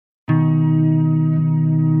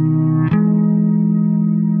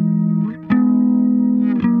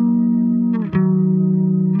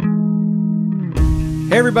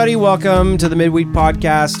everybody, welcome to the Midweek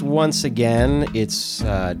Podcast. Once again, it's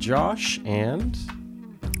Josh and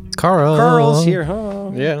Carl. Carl's here,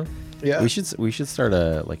 huh? Yeah. We should start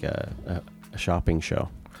a shopping show,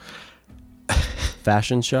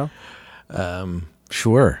 fashion show.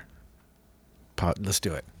 Sure. Let's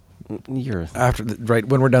do it. You're Right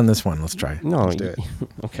when we're done this one. Let's try. no, Let's do it.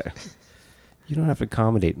 Okay. You don't have to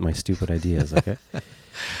accommodate my stupid ideas, okay?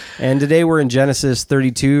 And today we're in Genesis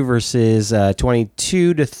 32, verses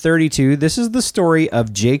 22 to 32. This is the story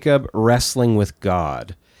of Jacob wrestling with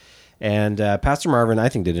God. And Pastor Marvin, I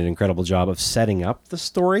think, did an incredible job of setting up the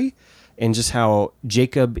story and just how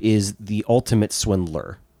Jacob is the ultimate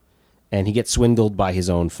swindler. And he gets swindled by his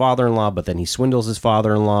own father-in-law, but then he swindles his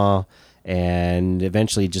father-in-law, and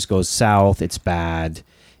eventually it just goes south. It's bad.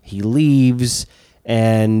 He leaves,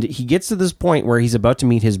 and he gets to this point where he's about to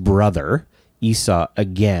meet his brother, Esau,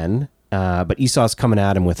 again. But Esau's coming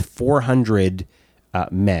at him with 400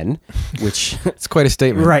 men, which... It's quite a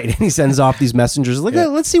statement. Right. And he sends off these messengers. Like,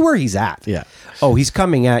 let's see where he's at. Yeah. Oh, he's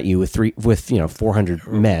coming at you with 400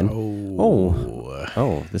 men.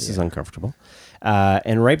 Oh, this is uncomfortable.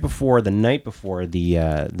 And the night before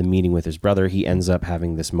the meeting with his brother, he ends up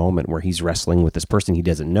having this moment where he's wrestling with this person he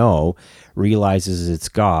doesn't know, realizes it's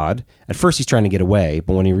God. At first, he's trying to get away,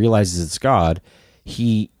 but when he realizes it's God,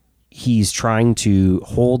 he's trying to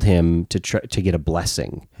hold him to get a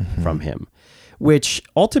blessing from him, which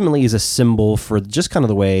ultimately is a symbol for just kind of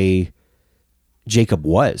the way Jacob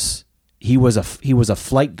was. He was a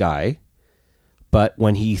flight guy, but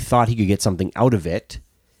when he thought he could get something out of it,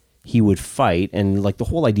 he would fight. And like the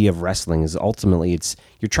whole idea of wrestling is ultimately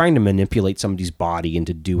you're trying to manipulate somebody's body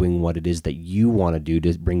into doing what it is that you want to do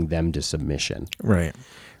to bring them to submission.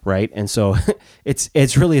 Right. And so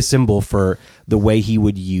it's really a symbol for the way he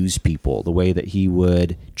would use people, the way that he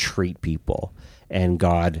would treat people. And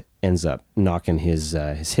God ends up knocking his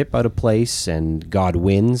hip out of place, and God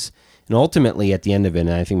wins. And ultimately at the end of it,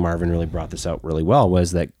 and I think Marvin really brought this out really well,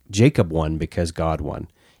 was that Jacob won because God won.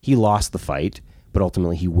 He lost the fight, but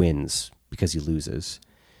ultimately he wins because he loses,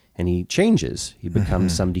 and he changes. He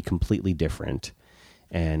becomes somebody completely different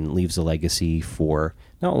and leaves a legacy for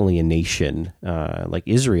not only a nation like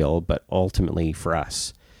Israel, but ultimately for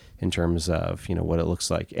us in terms of, what it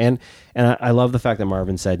looks like. And I love the fact that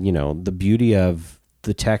Marvin said, the beauty of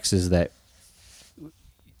the text is that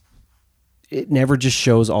it never just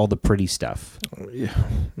shows all the pretty stuff.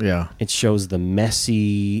 Yeah. It shows the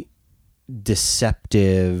messy,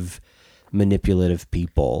 deceptive, manipulative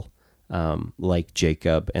people like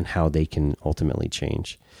Jacob and how they can ultimately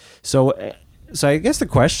change. So I guess the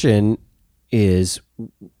question is,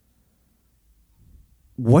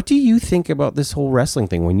 what do you think about this whole wrestling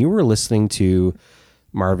thing? When you were listening to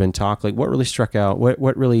Marvin talk, like what really struck out?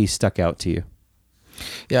 What really stuck out to you?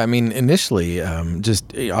 Yeah, I mean, initially, just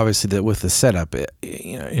obviously with the setup, it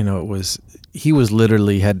was he was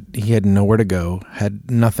literally he had nowhere to go, had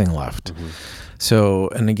nothing left. Mm-hmm. So,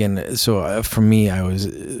 and again, for me,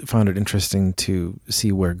 found it interesting to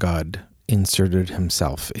see where God inserted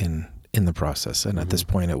himself in the process. And at this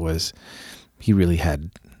point, he really had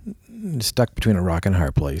stuck between a rock and a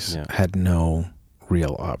hard place, had no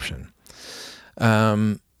real option.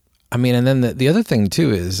 I mean, and then the other thing too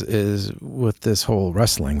is with this whole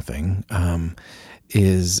wrestling thing,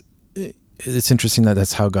 it's interesting that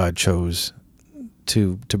that's how God chose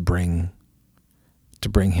to bring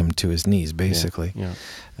him to his knees, basically.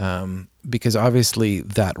 Because obviously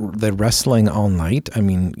the wrestling all night, I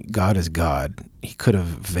mean, God is God. He could have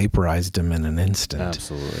vaporized him in an instant.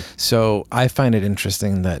 Absolutely. So I find it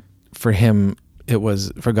interesting that for God,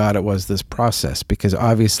 it was this process, because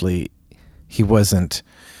obviously he wasn't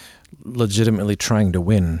legitimately trying to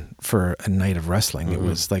win for a night of wrestling. Mm-hmm. It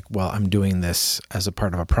was like, well, I'm doing this as a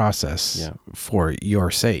part of a process for your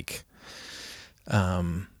sake.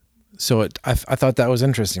 So I thought that was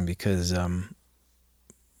interesting because,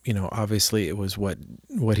 obviously it was what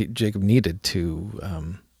Jacob needed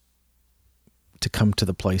to come to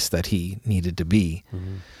the place that he needed to be.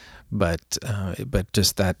 Mm-hmm. But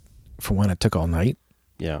just that, for one, it took all night.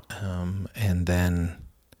 Yeah. And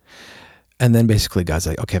then basically God's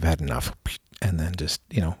like, okay, I've had enough. And then just,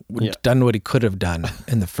 done what he could have done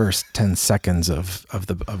in the first 10 seconds of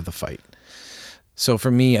the fight. So for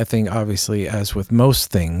me, I think obviously, as with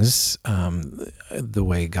most things, the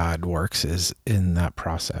way God works is in that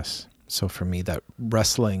process. So for me, that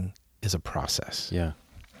wrestling is a process. Yeah.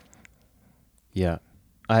 Yeah.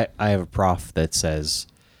 I have a prof that says,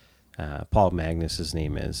 Paul Magnus, his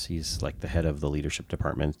name is, he's like the head of the leadership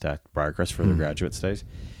department at Briarcrest for their graduate studies.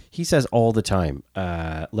 He says all the time,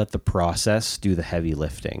 let the process do the heavy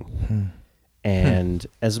lifting. And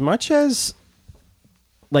as much as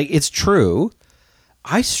like, it's true.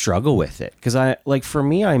 I struggle with it because for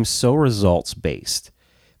me, I'm so results based.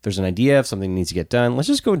 If there's an idea, if something needs to get done, let's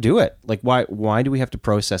just go do it. Like, why do we have to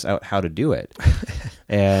process out how to do it?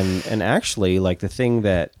 and actually, like, the thing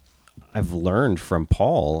that I've learned from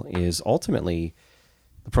Paul is ultimately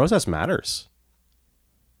the process matters.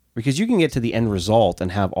 Because you can get to the end result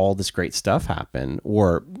and have all this great stuff happen,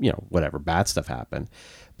 or, whatever, bad stuff happen.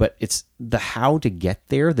 But it's the how to get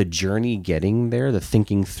there, the journey getting there, the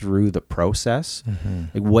thinking through the process,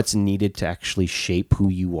 like what's needed to actually shape who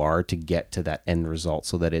you are to get to that end result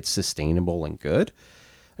so that it's sustainable and good.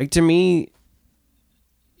 Like, to me,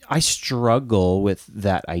 I struggle with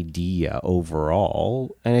that idea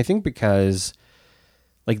overall. And I think because,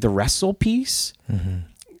 like, the wrestle piece,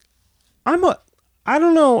 I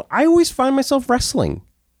don't know. I always find myself wrestling.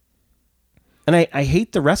 And I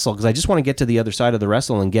hate the wrestle because I just want to get to the other side of the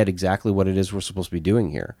wrestle and get exactly what it is we're supposed to be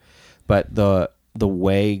doing here. But the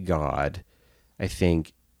way God, I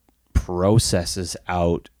think, processes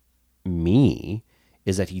out me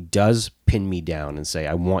is that he does pin me down and say,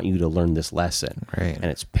 I want you to learn this lesson. Right. And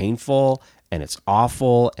it's painful and it's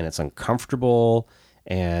awful and it's uncomfortable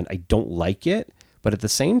and I don't like it. But at the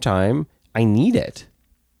same time, I need it.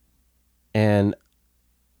 And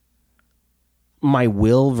my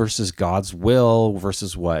will versus God's will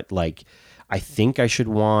versus what, like, I think I should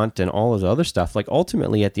want and all of the other stuff. Like,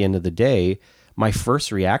 ultimately, at the end of the day, my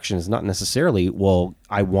first reaction is not necessarily, well,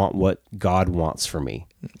 I want what God wants for me.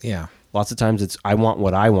 Yeah. Lots of times it's, I want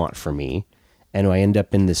what I want for me. And I end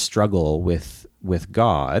up in this struggle with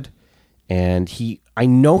God. And I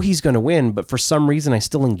know he's going to win, but for some reason I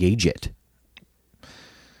still engage it.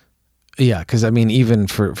 Yeah, because I mean, even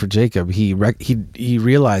for Jacob, he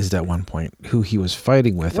realized at one point who he was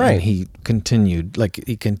fighting with, right. And he continued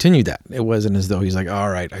that. It wasn't as though he's like, all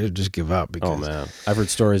right, I should just give up. Because, oh man, I've heard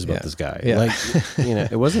stories about this guy. Yeah. Like,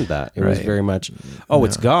 it wasn't that. It was very much,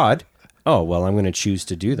 it's God. Oh well, I'm going to choose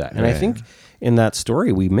to do that. And I think in that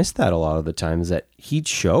story, we miss that a lot of the times, that he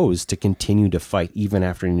chose to continue to fight even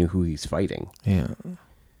after he knew who he's fighting. Yeah,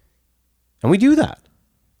 and we do that.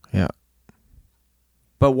 Yeah,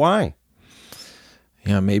 but why?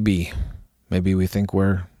 Yeah, maybe we think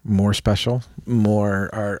we're more special,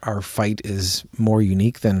 our fight is more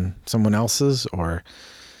unique than someone else's, or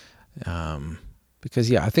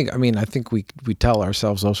because I think we tell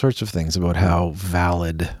ourselves all sorts of things about how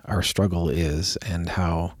valid our struggle is and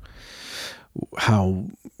how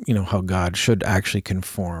God should actually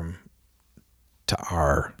conform to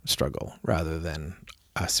our struggle rather than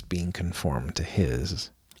us being conformed to his.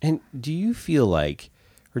 And do you feel like,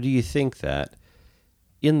 or do you think that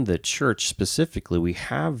in the church specifically, we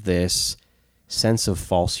have this sense of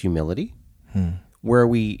false humility where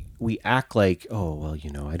we act like, oh, well,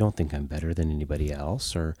 I don't think I'm better than anybody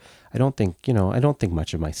else, or I don't think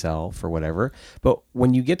much of myself or whatever. But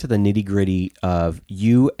when you get to the nitty gritty of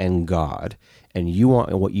you and God, and you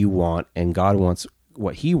want what you want and God wants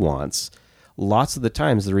what he wants, lots of the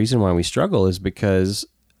times the reason why we struggle is because,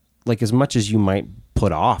 like, as much as you might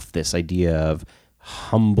put off this idea of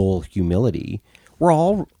humble humility, we're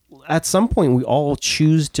all, at some point, we all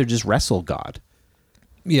choose to just wrestle God.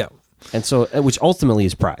 Yeah. And so, which ultimately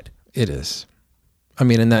is pride. It is. I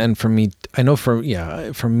mean, and for me, I know for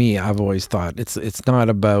me, I've always thought it's not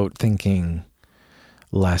about thinking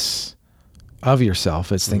less of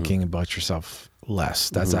yourself. It's thinking about yourself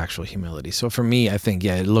less. That's actual humility. So for me, I think,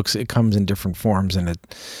 it comes in different forms, and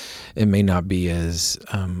it may not be as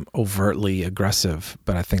overtly aggressive,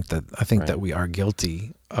 but I think that we are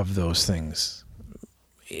guilty of those things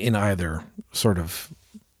in either sort of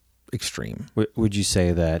extreme. Would you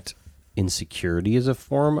say that insecurity is a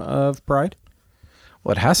form of pride?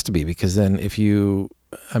 Well, it has to be, because then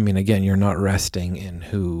again, you're not resting in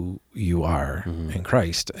who you are in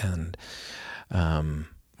Christ and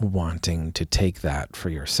wanting to take that for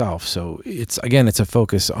yourself. So it's a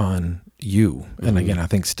focus on you. And again, I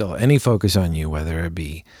think still any focus on you, whether it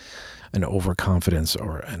be an overconfidence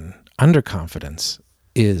or an underconfidence,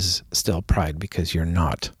 is still pride, because you're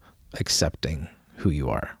not accepting who you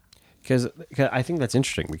are. Because I think that's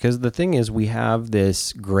interesting, because the thing is, we have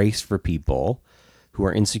this grace for people who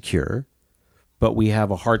are insecure, but we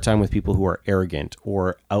have a hard time with people who are arrogant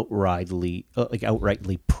or outrightly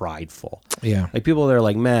prideful. Yeah. Like people that are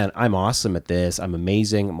like, man, I'm awesome at this, I'm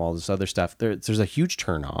amazing, I'm all this other stuff. There's a huge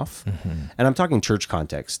turnoff. And I'm talking church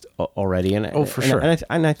context already. And for sure.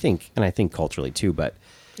 And I think culturally too, but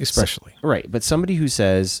especially. Right. But somebody who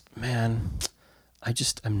says, man,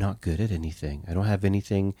 I'm not good at anything. I don't have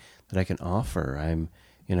anything that I can offer. I'm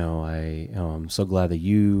so glad that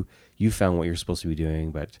you found what you're supposed to be doing,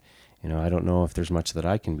 but I don't know if there's much that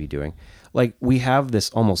I can be doing. Like, we have this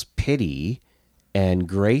almost pity and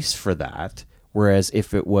grace for that. Whereas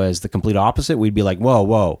if it was the complete opposite, we'd be like,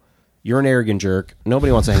 whoa, you're an arrogant jerk.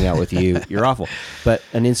 Nobody wants to hang out with you. You're awful. But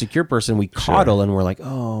an insecure person, we coddle and we're like,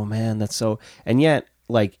 oh man, that's so, and yet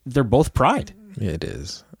like they're both pride. It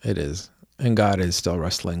is. And God is still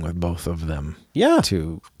wrestling with both of them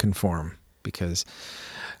to conform, because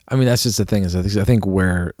I mean, that's just the thing, is I think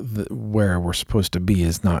where we're supposed to be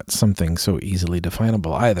is not something so easily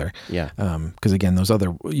definable either. Yeah. Because again,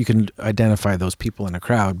 you can identify those people in a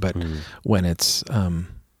crowd, but when it's,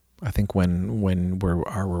 I think when we're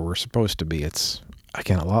where we're supposed to be, it's,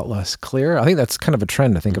 again, a lot less clear. I think that's kind of a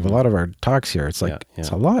trend. I think of a lot of our talks here. It's like, it's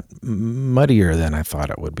a lot muddier than I thought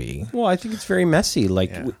it would be. Well, I think it's very messy.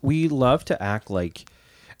 Like we love to act like,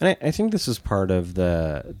 and I think this is part of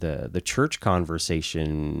the church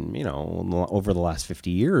conversation, over the last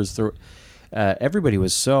 50 years. Everybody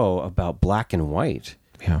was so about black and white.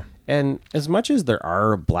 Yeah. And as much as there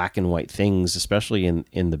are black and white things, especially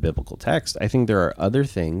in the biblical text, I think there are other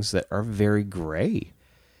things that are very gray.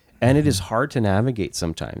 And it is hard to navigate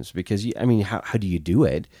sometimes because, how do you do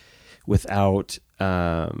it without,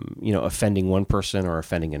 offending one person or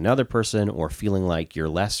offending another person, or feeling like you're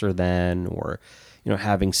lesser than, or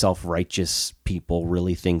having self-righteous people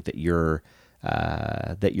really think that you're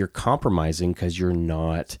compromising because you're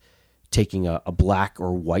not taking a black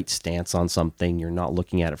or white stance on something. You're not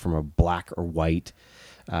looking at it from a black or white,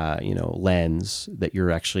 lens, that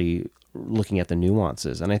you're actually looking at the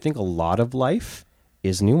nuances. And I think a lot of life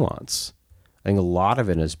is nuance. I think a lot of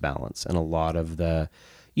it is balance, and a lot of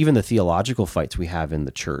even the theological fights we have in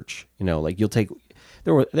the church. Like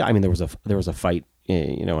there was a fight.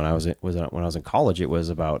 When I was in college, it was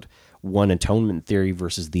about one atonement theory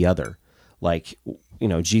versus the other. Like,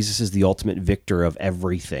 Jesus is the ultimate victor of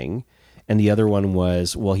everything, and the other one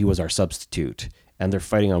was, well, he was our substitute, and they're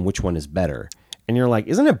fighting on which one is better. And you're like,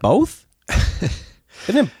 isn't it both?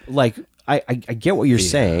 Isn't it like, I get what you're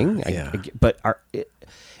saying, but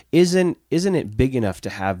isn't it big enough to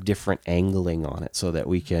have different angling on it so that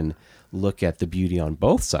we can look at the beauty on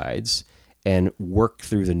both sides and work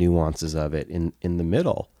through the nuances of it in the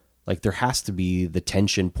middle? Like, there has to be the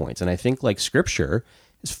tension points. And I think like Scripture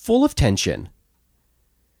is full of tension.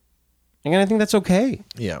 And I think that's okay.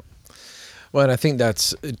 Yeah. Well, and I think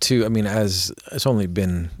that's too, as it's only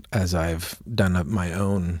been as I've done up my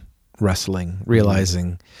own wrestling,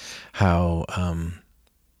 realizing how,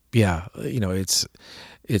 it's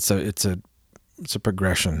a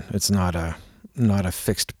progression. It's not a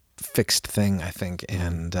fixed thing, I think.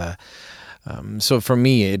 And, so for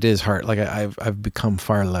me, it is hard. Like I've become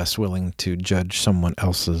far less willing to judge someone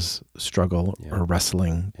else's struggle or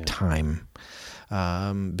wrestling time,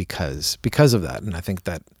 because of that. And I think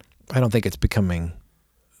that, I don't think it's becoming,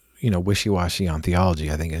 wishy-washy on theology.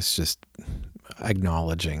 I think it's just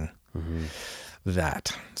acknowledging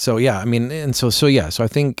that. So so I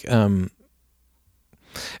think,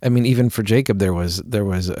 even for Jacob, there was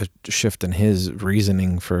a shift in his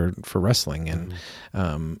reasoning for wrestling, and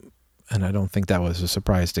I don't think that was a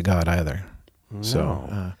surprise to God either. No.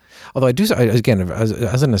 So, although again,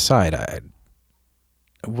 as an aside,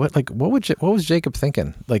 what was Jacob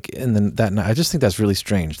thinking? Like that night, I just think that's really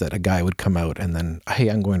strange that a guy would come out and then, hey,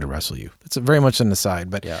 I'm going to wrestle you. It's very much an aside,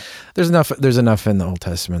 but there's enough in the Old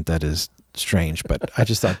Testament that is strange. But I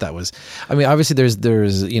just thought that was, obviously there's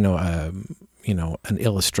an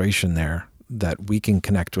illustration there that we can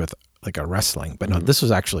connect with, like a wrestling, but no, this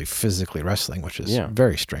was actually physically wrestling, which is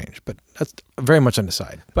very strange, but that's very much on the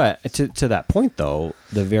side. But to that point though,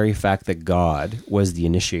 the very fact that God was the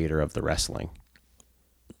initiator of the wrestling.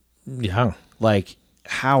 Yeah. Like,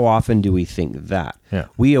 how often do we think that? Yeah.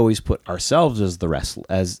 We always put ourselves as the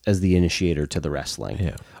as the initiator to the wrestling.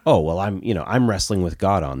 Yeah. Oh, well, I'm wrestling with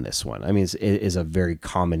God on this one. It is a very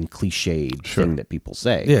common cliched thing that people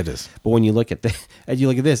say. Yeah, it is. But when you look at this,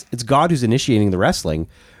 it's God who's initiating the wrestling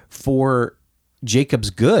for Jacob's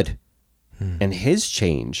good and his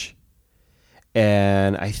change.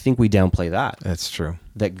 And I think we downplay that. That's true.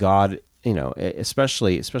 That God,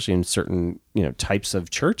 especially in certain, types of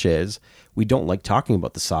churches, we don't like talking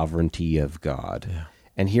about the sovereignty of God. Yeah.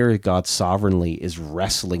 And here God sovereignly is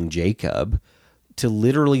wrestling Jacob to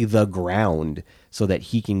literally the ground so that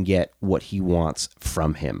he can get what he wants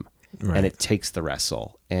from him. Right. And it takes the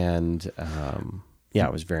wrestle. And,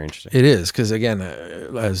 it was very interesting. It is, because again,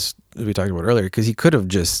 as we talked about earlier, because he could have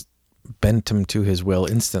just bent him to his will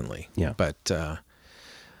instantly. Yeah. But,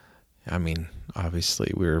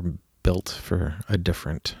 obviously we're built for a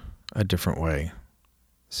different way.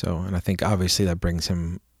 So, and I think obviously that brings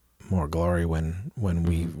him more glory when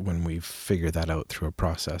we figure that out through a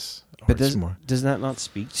process. But does that not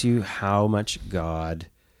speak to how much God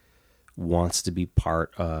wants to be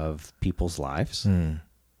part of people's lives?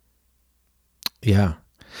 Yeah,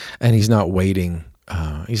 and He's not waiting.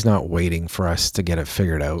 He's not waiting for us to get it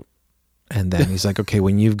figured out, and then He's like, okay,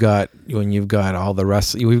 when you've got all the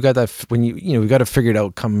rest, we've got that. When we've got it figured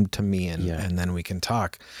out, come to me, and then we can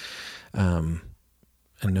talk. And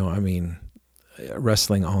no, I mean,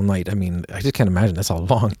 wrestling all night. I mean, I just can't imagine. That's a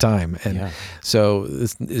long time. And so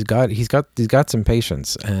is God. He's got some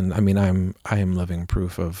patience, and I mean, I am living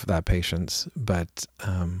proof of that patience. But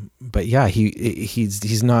yeah,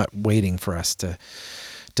 he's not waiting for us to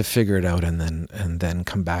figure it out and then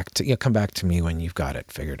come back to me when you've got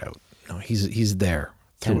it figured out. No, he's there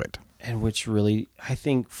through it. And which really, I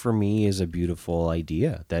think for me, is a beautiful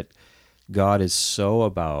idea, that God is so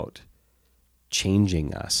about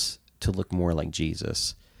changing us to look more like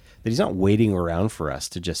Jesus, that He's not waiting around for us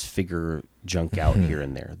to just figure junk out here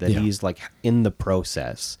and there, that He's like in the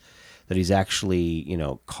process, that He's actually,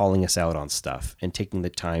 calling us out on stuff and taking the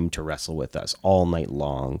time to wrestle with us all night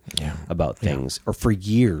long about things, or for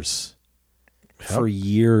years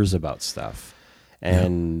about stuff.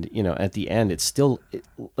 And, at the end, it's still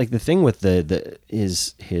like the thing with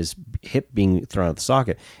his hip being thrown out the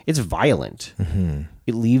socket. It's violent. Mm-hmm.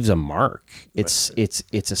 It leaves a mark. It's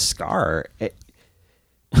a scar.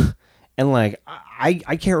 And like,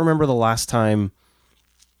 I can't remember the last time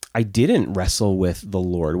I didn't wrestle with the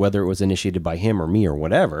Lord, whether it was initiated by Him or me or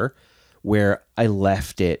whatever, where I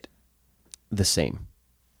left it the same.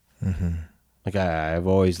 Mm-hmm. Like I've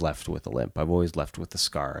always left with a limp. I've always left with a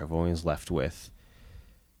scar. I've always left with,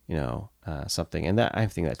 something. And that, I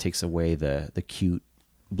think that takes away the cute,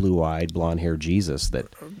 blue-eyed, blonde-haired Jesus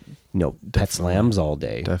that, pets lambs all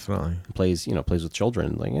day. Definitely. Plays with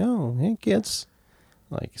children. Like, oh, hey, kids.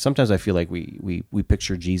 Like, sometimes I feel like we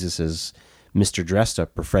picture Jesus as Mr. Dressed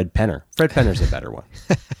Up or Fred Penner. Fred Penner's a better one.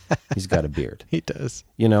 He's got a beard. He does.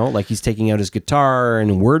 Like he's taking out his guitar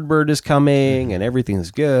and Wordbird is coming and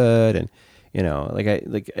everything's good. And,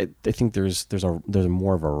 I think there's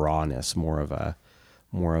more of a rawness, more of a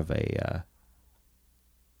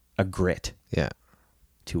grit. Yeah.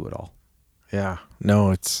 To it all. Yeah.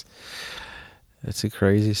 No, it's a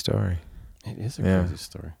crazy story. It is a crazy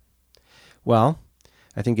story. Well,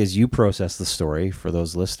 I think as you process the story, for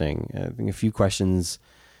those listening, I think a few questions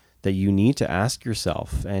that you need to ask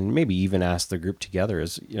yourself, and maybe even ask the group together,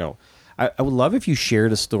 is, I would love if you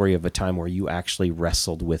shared a story of a time where you actually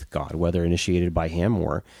wrestled with God, whether initiated by Him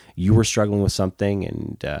or you were struggling with something,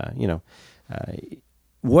 and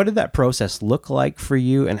what did that process look like for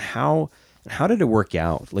you, and how did it work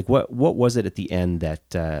out? Like, what was it at the end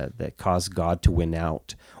that caused God to win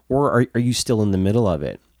out, or are you still in the middle of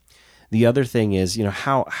it? The other thing is,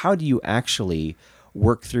 how do you actually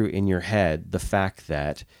work through in your head the fact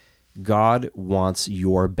that God wants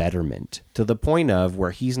your betterment to the point of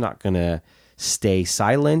where He's not going to stay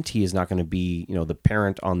silent. He is not going to be, the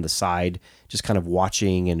parent on the side, just kind of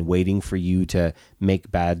watching and waiting for you to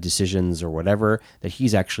make bad decisions or whatever, that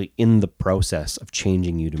He's actually in the process of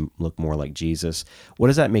changing you to look more like Jesus. What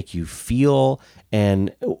does that make you feel?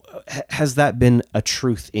 And has that been a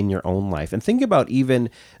truth in your own life? And think about even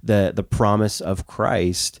the promise of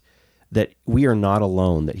Christ, that we are not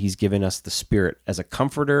alone, that He's given us the Spirit as a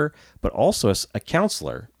comforter, but also as a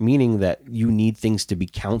counselor, meaning that you need things to be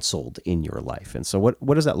counseled in your life. And so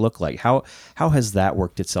what does that look like? How has that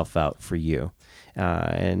worked itself out for you?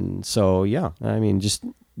 And so, just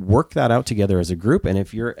work that out together as a group. And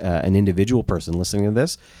if you're an individual person listening to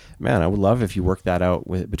this, man, I would love if you work that out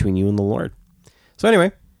between you and the Lord. So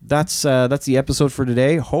anyway, that's the episode for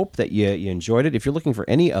today. Hope that you enjoyed it. If you're looking for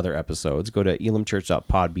any other episodes, go to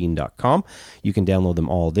elimchurch.podbean.com. You can download them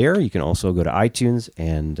all there. You can also go to iTunes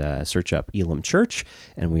and search up Elim Church,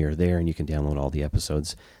 and we are there, and you can download all the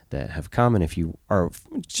episodes that have come. And if you are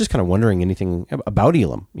just kind of wondering anything about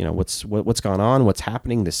Elim, what's gone on, what's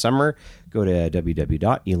happening this summer, go to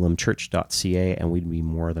www.elimchurch.ca, and we'd be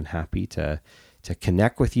more than happy to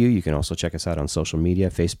connect with you. You can also check us out on social media,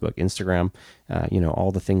 Facebook, Instagram,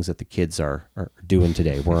 all the things that the kids are doing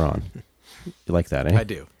today. We're on. You like that, eh? I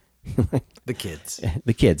do. The kids.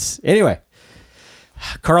 The kids. Anyway,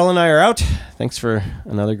 Carl and I are out. Thanks for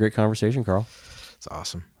another great conversation, Carl. It's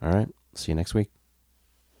awesome. All right. See you next week.